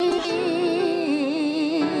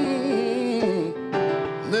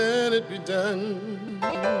done.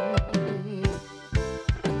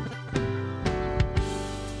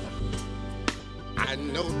 I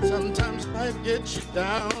know sometimes life gets you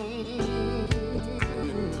down,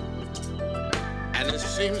 and it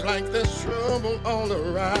seems like there's trouble all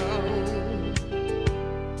around.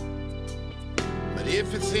 But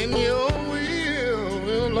if it's in your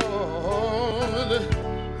will, Lord,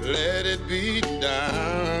 let it be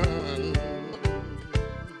done.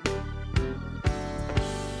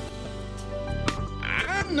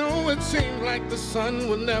 I know it seems like the sun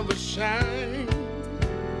will never shine,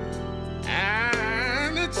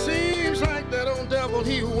 and it seems like that old devil,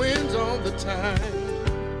 he wins all the time.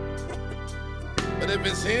 But if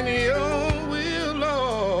it's in your will,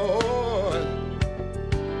 Lord,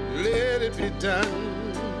 let it be done.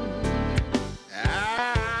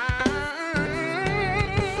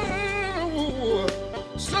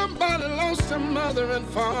 Somebody lost their mother and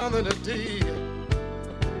father today,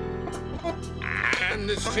 and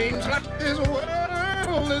it seems like this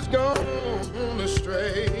world is gone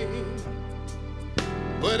astray.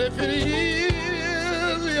 But if it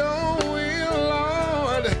is your will,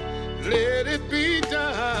 Lord, let it be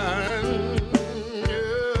done.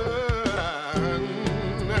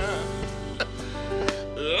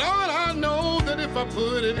 Lord, I know that if I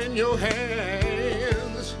put it in your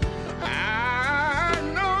hands, I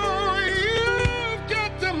know you've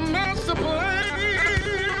got the master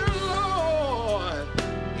plan, Lord.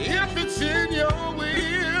 If it's in your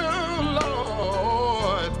will,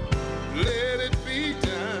 Lord, let it be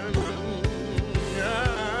done.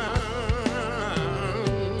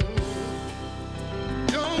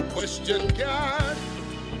 Don't question God,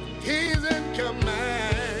 He's in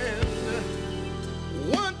command.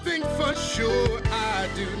 One thing for sure I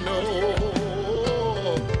do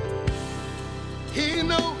know, He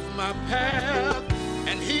knows my path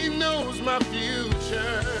and He knows my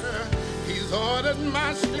future. He's ordered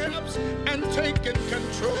my steps and taken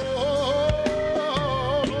control.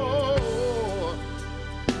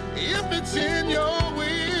 If it's in your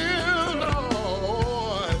will,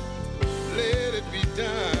 Lord, let it be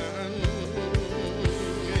done.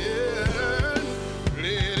 Yeah,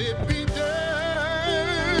 let it be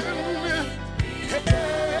done. Yeah,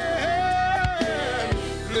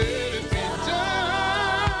 let it be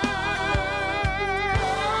done.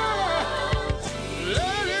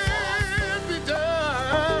 Let it be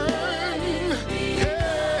done.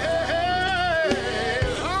 Yeah,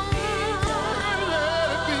 Lord, let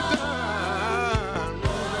it be done.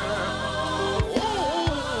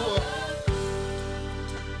 Oh,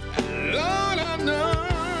 Lord, I know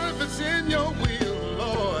if it's in your will,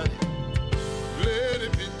 Lord, let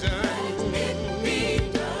it be done.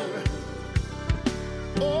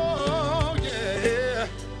 Oh, yeah.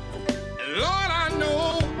 Lord, I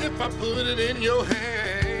know if I put it in your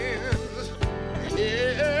hands,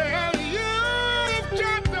 yeah, you've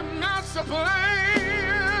got the master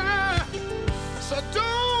plan. So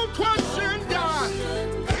don't question God.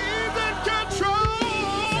 He's in control.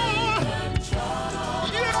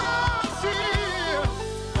 Yes, He is.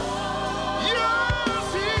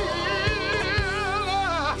 Yes, He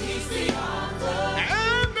is. He's the author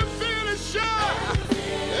and the finisher.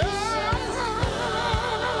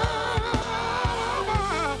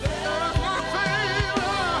 That's my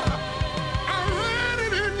favor. I read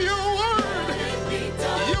it in your word.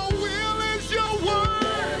 Your will is your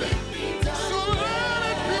word. So let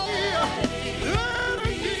it be. Let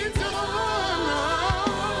it be done.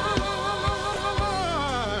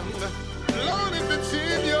 Lord, if it's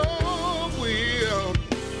in your will,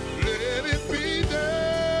 let it be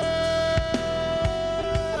done.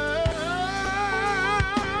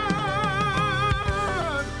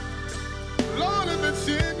 Lord, if it's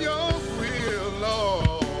in your will,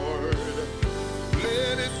 Lord,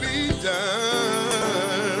 let it be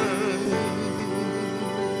done.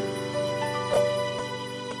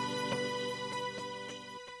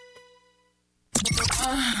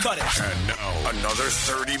 Cut it. And now, another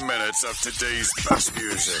 30 minutes of today's best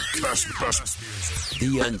music. Best music.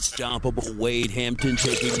 The unstoppable Wade Hampton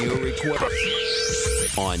taking your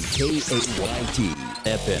request on KAYT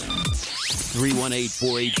FM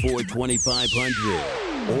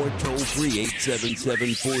 318-484-2500 or toll free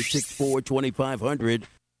 877-464-2500.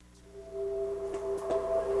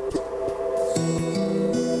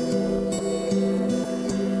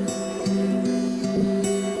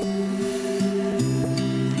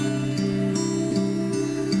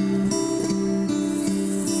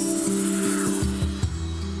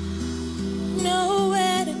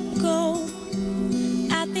 Nowhere to go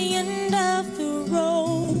at the end of the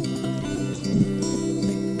road,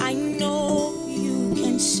 but I know you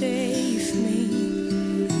can save me.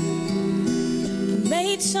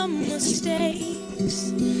 made some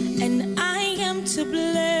mistakes, and I am to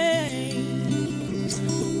blame.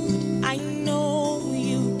 I know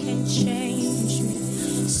you can change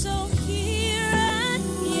me, so here I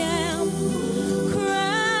am,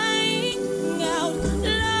 crying out,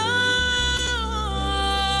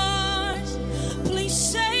 Lord, please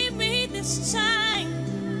save me this time.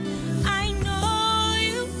 I know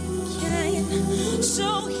you can,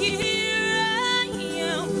 so here I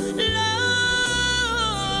am, Lord.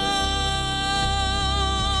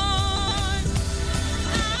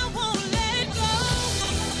 I won't let go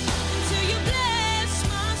until you bless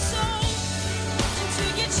my soul,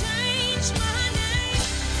 until you change my name.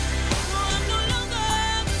 For I'm no longer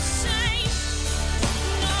the same.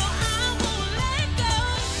 No, I won't let go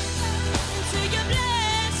until you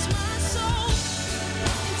bless my soul,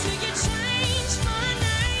 until you change my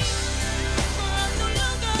name. For I'm no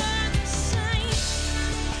longer the same.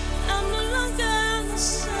 I'm no longer the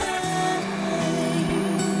same.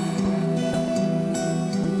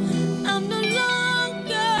 I'm no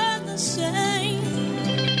longer the same.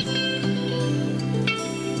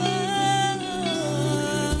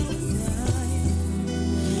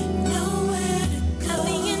 Nowhere to go. At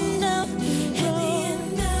the end of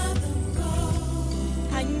the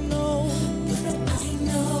road, I know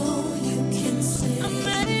you can save. I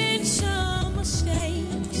made some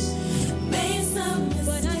mistakes,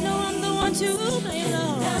 but I know I'm the one to blame.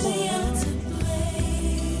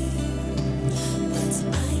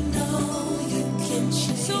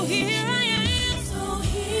 So here I am.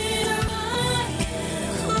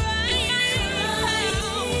 Crying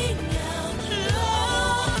out,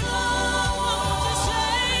 Lord, won't you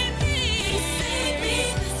save me?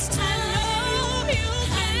 I know you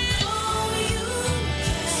can.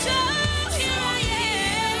 So here I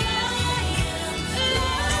am, Lord.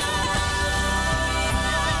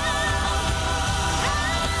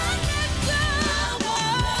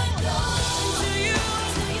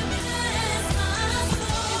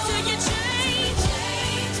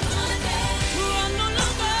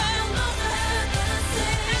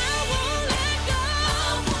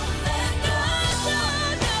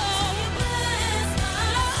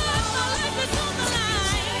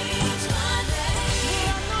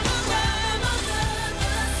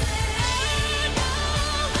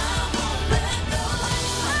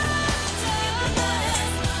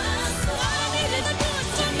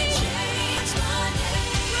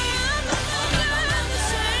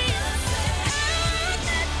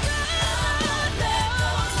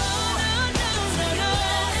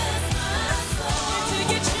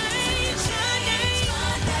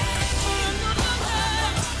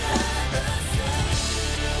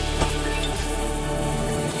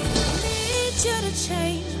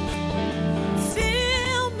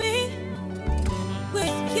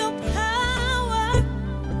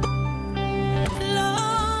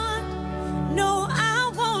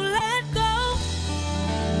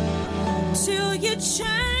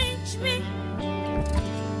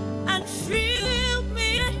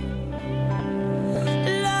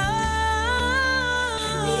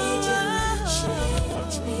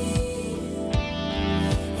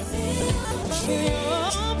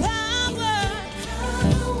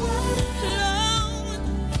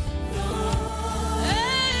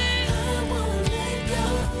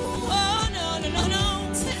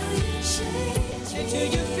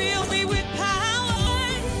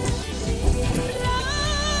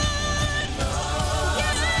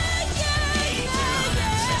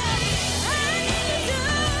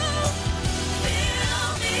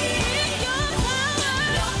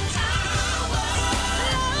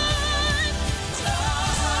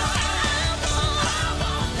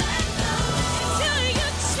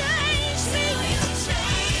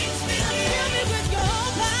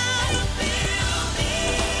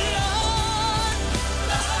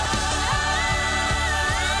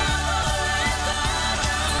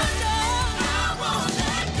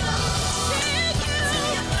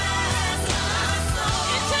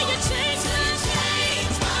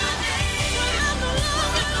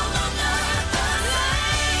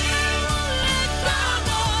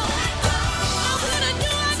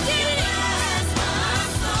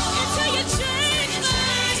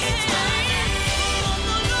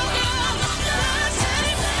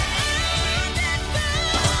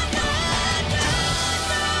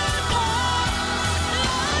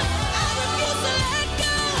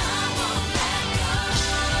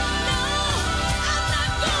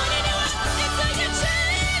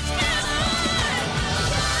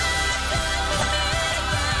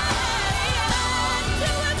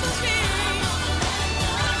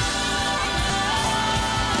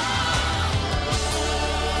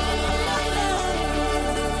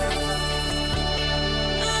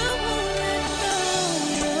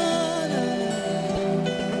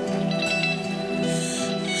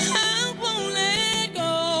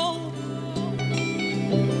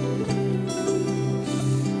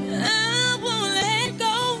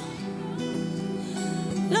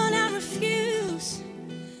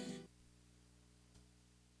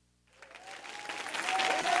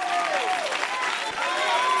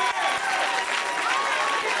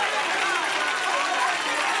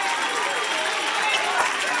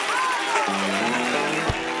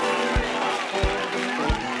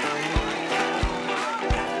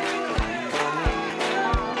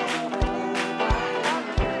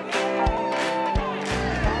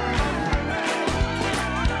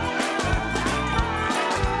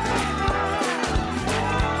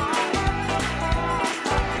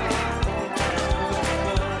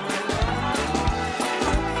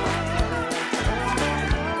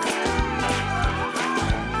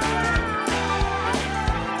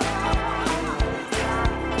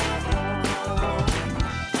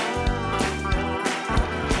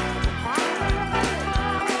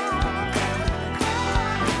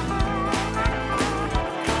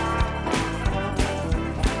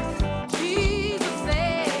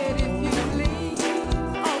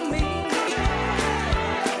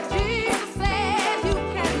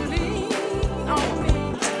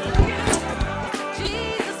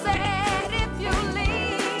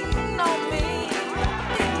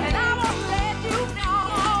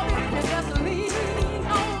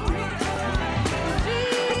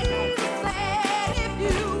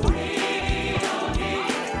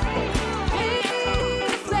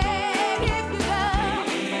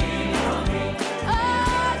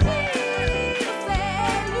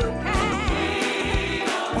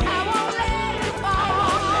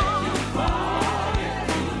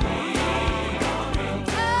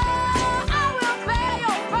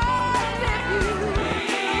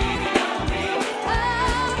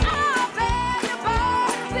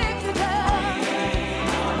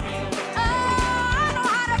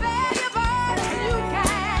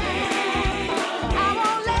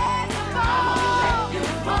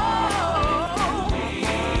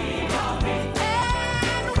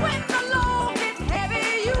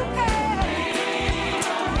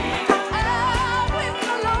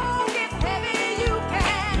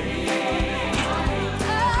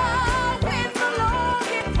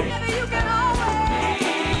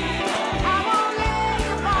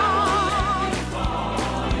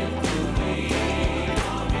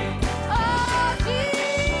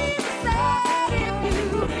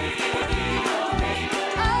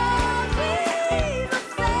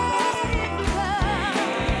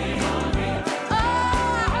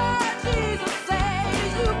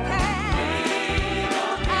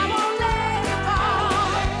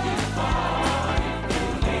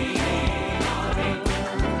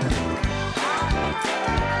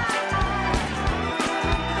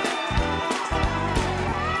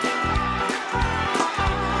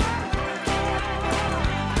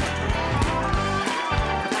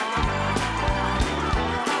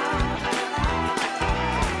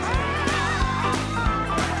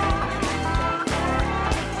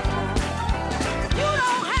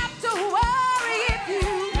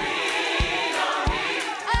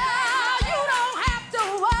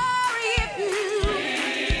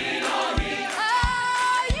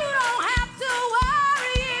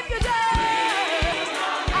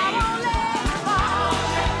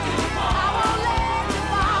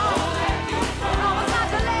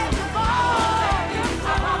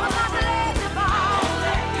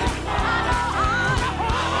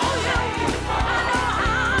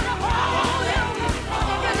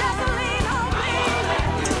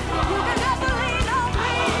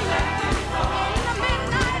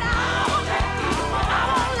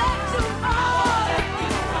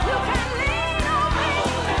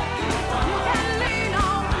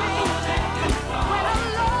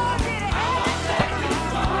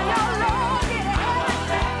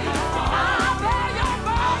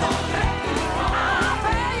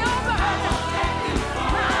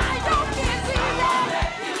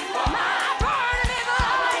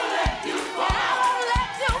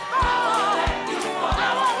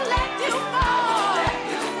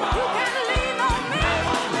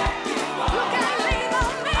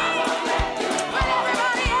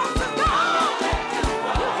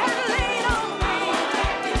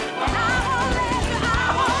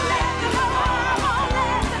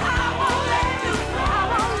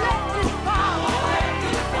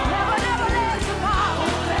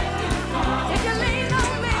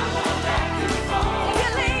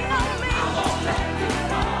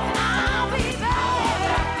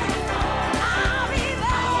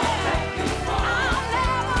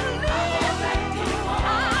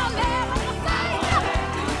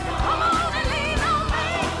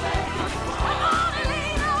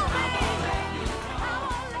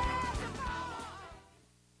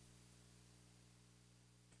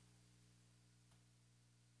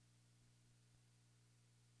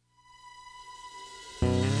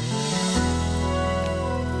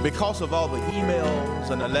 Because of all the emails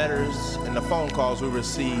and the letters and the phone calls we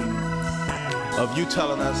received of you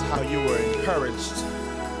telling us how you were encouraged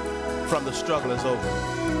from the struggle is over.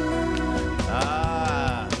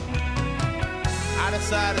 I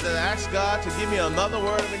decided to ask God to give me another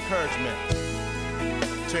word of encouragement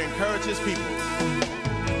to encourage his people.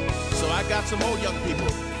 So I got some more young people.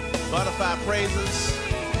 Butterfly praises.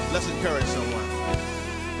 Let's encourage someone.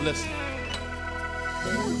 Listen.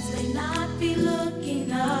 They may not be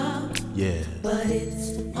looking up, Yeah. but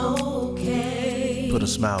it's okay. Put a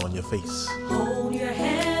smile on your face. Hold your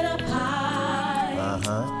head up high.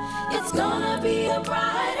 It's gonna be a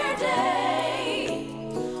brighter day.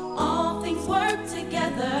 All things work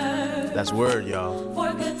together. That's word, y'all.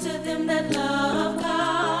 For good to them that love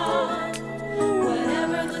God.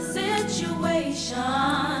 Whatever the situation,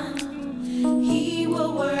 he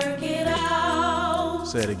will work it out.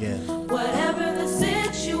 Say it again. Whatever the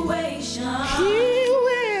situation, He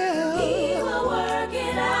will. he will work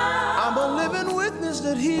it out. I'm a living witness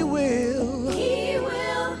that he will. He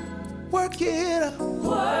will Work it out.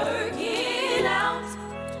 work it out.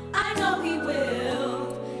 I know he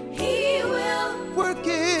will. He will Work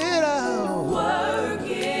it out. work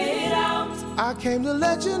it out. I came to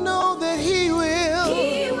let you know that he will.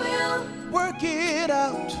 He will Work it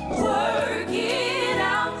out. work it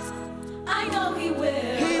out. I know he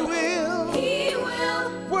will. He will. He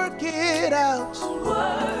will Work it out.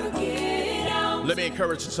 work it out. Let me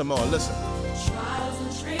encourage you some more. Listen. Trials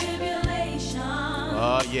and tribulations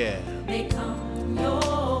Oh, yeah. may come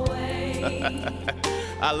your way.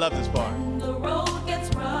 I love this part. The road gets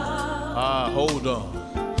rough. Hold on.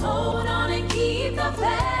 Hold on and keep the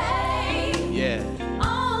faith. Yeah.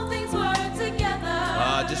 All things work together.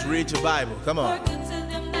 Just read your Bible. Come For on. good to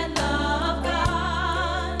them that love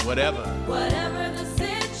God. Whatever. Whatever the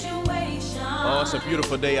situation. Oh, it's a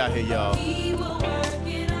beautiful day out here, y'all. He will work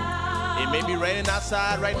it out. It may be raining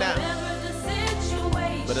outside right now, Whatever the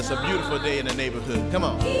situation. but it's a beautiful day in the neighborhood. Come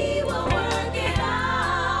on. He will work it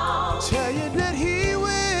out. Tell you that he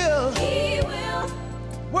will He will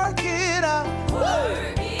work it out.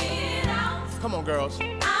 work it out. Come on, girls. I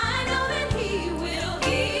know that he will.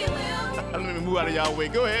 He will Let me move out of y'all way.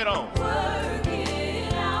 Go ahead on. work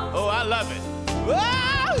it out. Oh, I love it.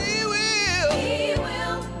 Oh, he will He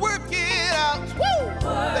will work it out. Woo! Thank you,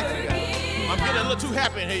 work guys. it I'm getting a out. little too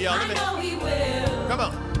happy in here, y'all. I Let me know he will. come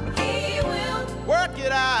on. He will Work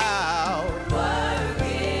it out. work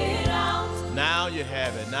it out. Now you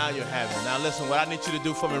have it. Now you have it. Now listen, what I need you to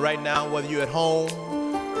do for me right now, whether you're at home,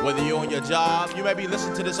 whether you're on your job, you may be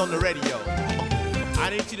listening to this on the radio. I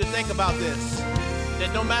need you to think about this,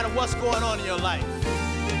 that no matter what's going on in your life,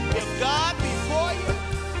 if God be for you,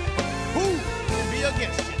 who can be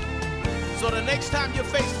against you? So the next time you're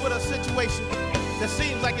faced with a situation that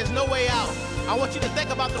seems like there's no way out, I want you to think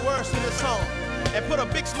about the words to this song and put a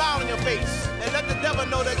big smile on your face and let the devil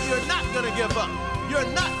know that you're not going to give up. You're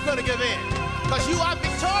not going to give in because you are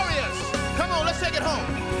victorious. Come on, let's take it home.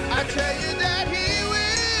 I tell you that he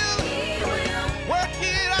will He will work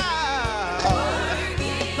it out. work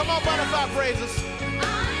it Come on, butterfly praises. I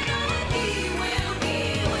know that he will.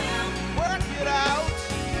 He will Work it out.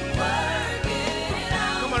 work it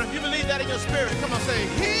out. Come on, if you believe that in your spirit, come on, say,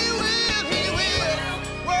 he will work it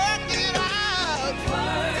out. Work it out.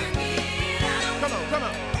 Come on, come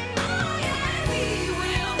on. Oh yeah, he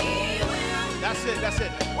will. He will That's it, that's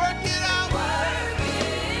it. Work it out. work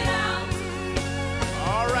it out.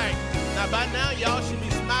 All right. Now, by now, y'all should be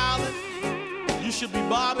smiling. You should be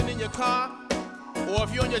bobbing in your car. Or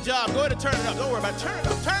if you're on your job, go ahead and turn it up. Don't worry about it. Turn it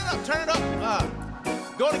up, turn it up, turn it up.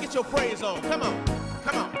 Go ahead and get your praise on. Come on,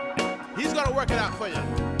 come on. He's going to work it out for you.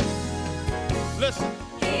 Listen,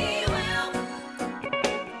 He will.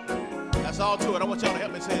 that's all to it. I want y'all to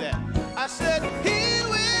help me say that. I said, he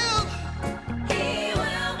will. He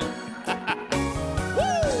will.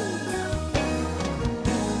 Woo!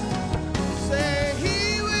 Say,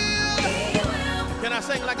 he will. He will. Can I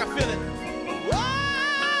sing like I feel it?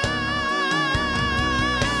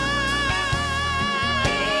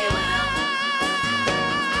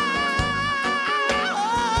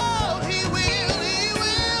 Oh, he will.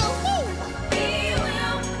 Woo! He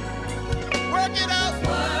will Work it out.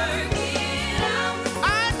 work it out.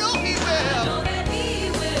 I know he I will. know that he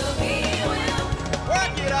will. He will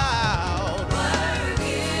Work it out. work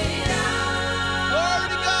it out. Glory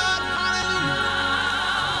to God.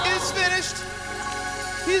 Hallelujah. It's finished.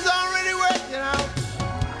 He's already worked it out.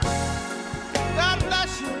 God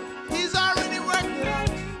bless you. He's already worked it out.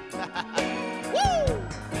 Woo!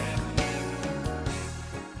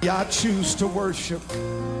 I choose to worship.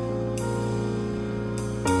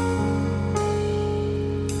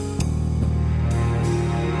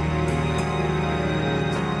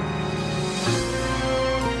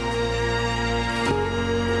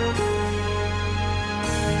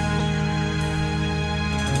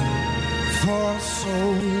 so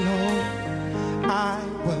long I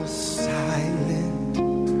was silent.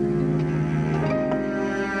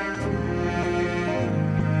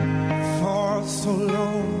 For so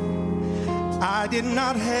long I did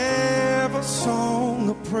not have a song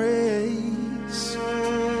of praise.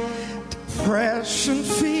 Depression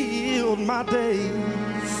filled my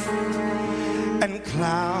days, and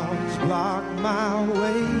clouds blocked my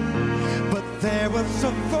way. But there was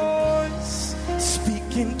a voice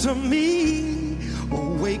speaking to me,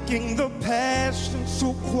 awaking the passion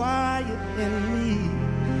so quiet in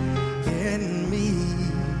me,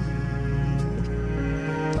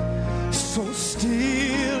 so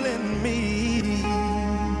still in me.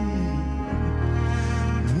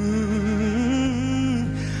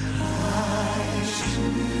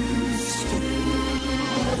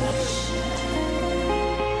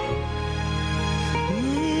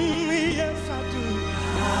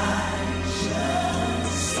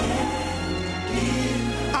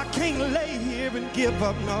 Give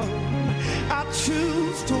up, no. I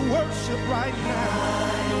choose to worship right now.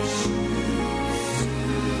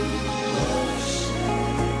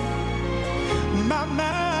 My mind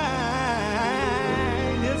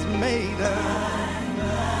is made up.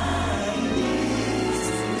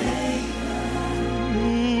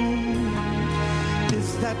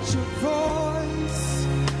 Is that your voice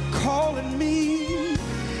calling me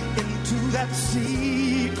into that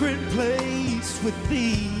secret place with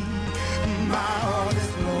thee? My heart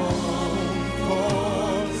is long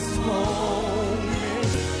for this moment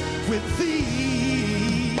with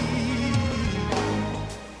thee.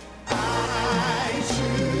 I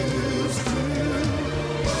choose to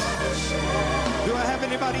worship. Do I have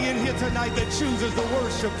anybody in here tonight that chooses to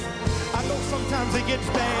worship? I know sometimes it gets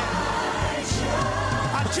bad.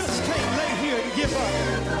 I just can't lay here and give up.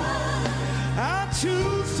 I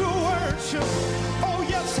choose to worship. Oh,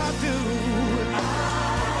 yes, I do.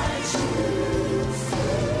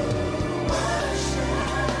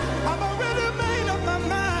 I'm already made up my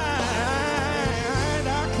mind. I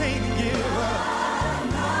can't give up.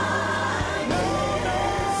 No.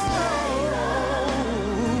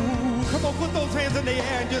 Come on, put those hands in the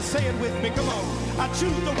air and just say it with me. Come on. I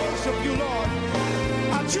choose to worship you, Lord.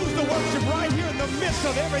 I choose to worship right here in the midst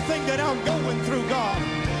of everything that I'm going through, God.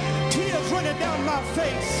 Tears running down my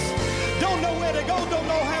face. Don't know where to go, don't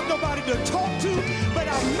know, have nobody to talk to, but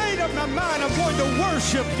I've made up my mind I'm going to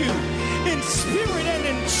worship you in spirit and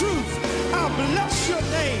in truth. I bless your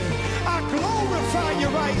name. I glorify you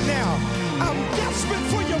right now. I'm desperate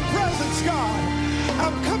for your presence, God.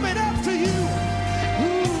 I'm coming after you.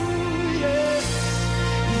 Ooh, yeah.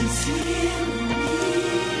 He's healing me.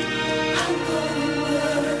 I'm going to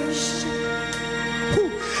worship.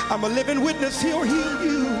 Ooh, I'm a living witness. He'll heal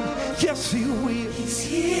you. Yes, he will. He's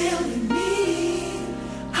healing me.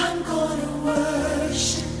 I'm gonna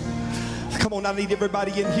worship. Come on, I need everybody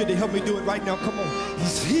in here to help me do it right now. Come on.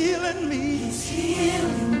 He's healing me. He's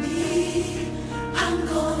healing me. I'm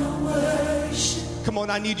gonna worship. Come on,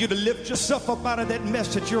 I need you to lift yourself up out of that mess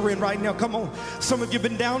that you're in right now. Come on. Some of you have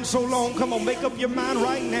been down so long. Come on, make up your mind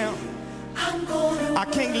right now. I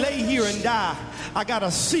can't lay here and die. I gotta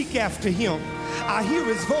seek after him. I hear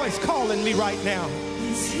his voice calling me right now.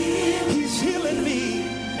 He's healing me.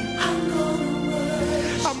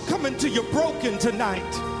 I'm coming to you broken tonight.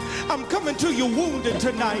 I'm coming to you wounded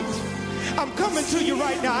tonight. I'm coming to you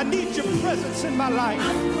right now. I need your presence in my life.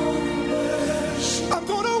 I'm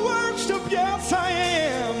going to worship. Yes, I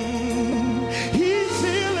am. He's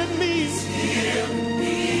healing me. He's healing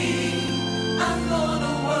me. I'm going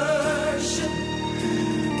to worship.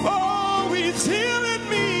 Oh, he's healing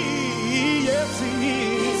me. Yes, he is.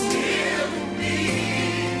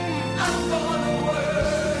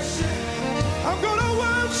 I'm gonna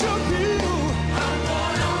worship you. I'm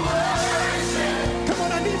gonna worship. Come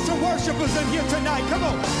on, I need some worshipers in here tonight. Come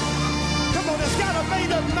on. Come on, it's got a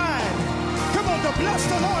made up mind. Come on, to bless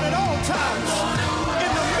the Lord at all times.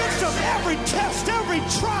 In the midst of every test, every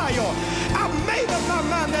trial, I've made up my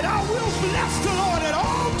mind that I will bless the Lord at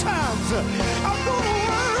all times. I'm gonna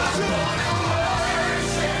worship.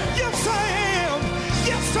 Yes, I am.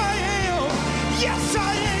 Yes, I am. Yes,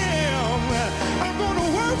 I am. I'm gonna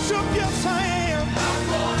worship, yes I am.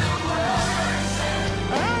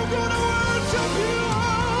 I'm gonna worship you,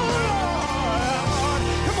 oh Lord.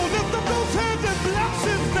 Come on, lift up those hands and bless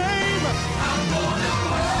his name.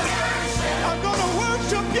 I'm gonna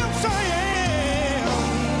worship, yes I am.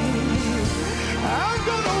 I'm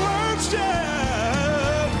gonna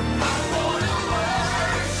worship.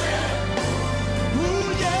 Ooh,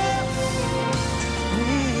 yes.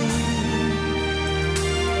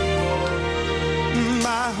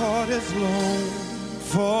 My heart is long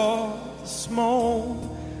for this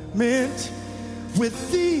moment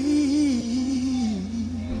with thee.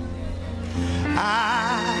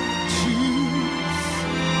 I choose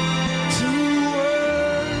to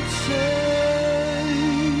worship.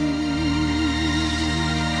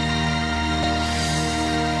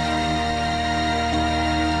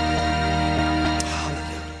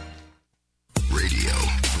 Radio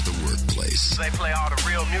for the workplace. They play all the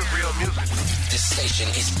real music. This station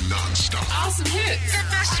is non-stop. Awesome hits. The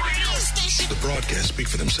best radio station. The broadcasts speak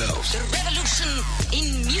for themselves. The revolution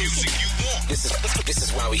in music. You want. This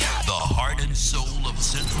is why we have The heart and soul of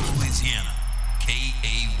Central Louisiana.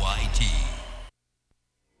 KAYT.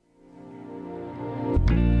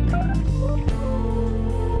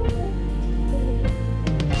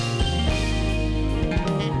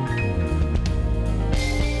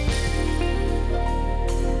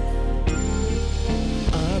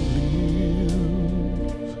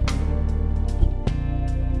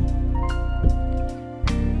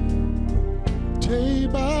 Day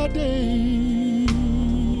by day,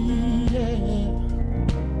 yeah,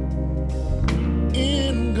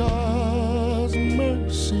 in God's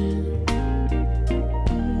mercy,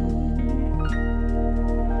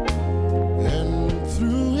 and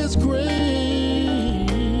through His grace,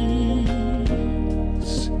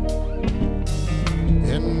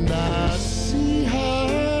 and I see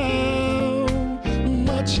how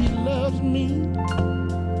much He loves me,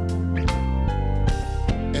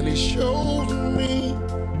 and He shows me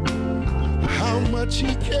how much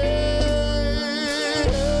He cares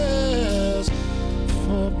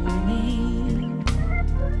for me.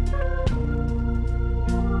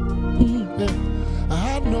 Yeah,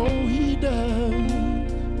 I know He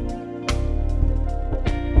does.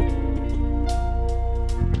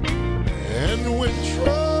 And when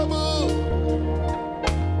trouble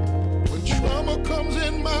comes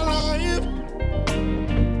in my life,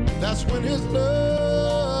 that's when His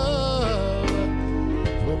love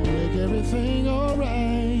will make everything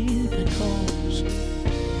alright, because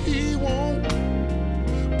He won't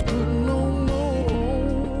put no more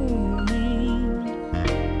on me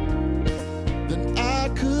than I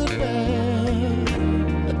could bear.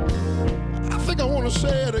 I think I want to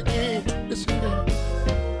say it again. Listen here.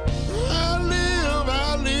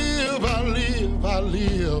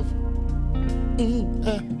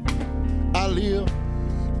 I live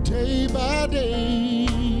day by day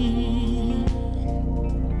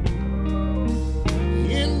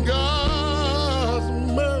in God's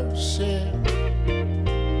mercy,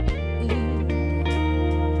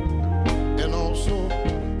 and also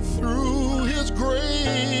through His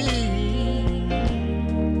grace,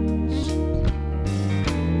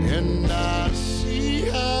 and I see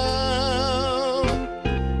how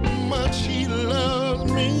much He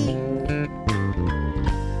loves me,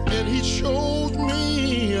 and He shows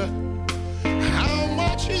me how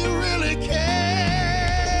much He really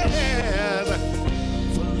cares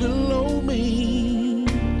for little old me.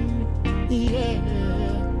 Yeah,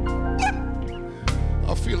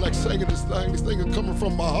 I feel like singing this thing. This thing is coming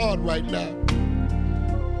from my heart right now.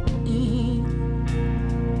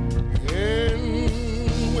 And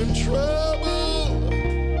when trouble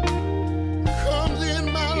comes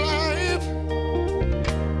in my life,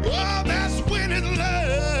 oh, that's when His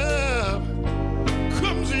love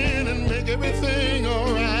comes in and make everything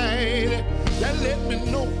alright. That let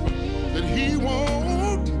me know that He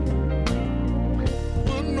won't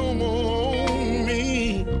put no more on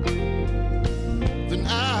me than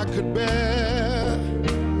I could bear.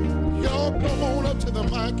 Y'all come on up to the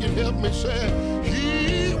mic and help me say,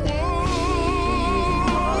 He won't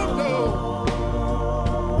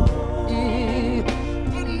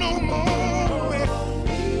put no more on me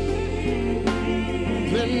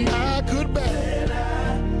than I could bear.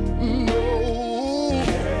 No.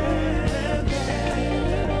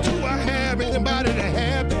 Do I have anybody that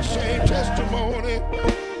have the same testimony?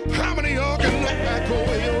 How many of y'all can look back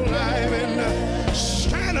over your life and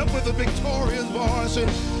stand up with a victorious voice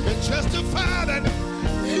and testify that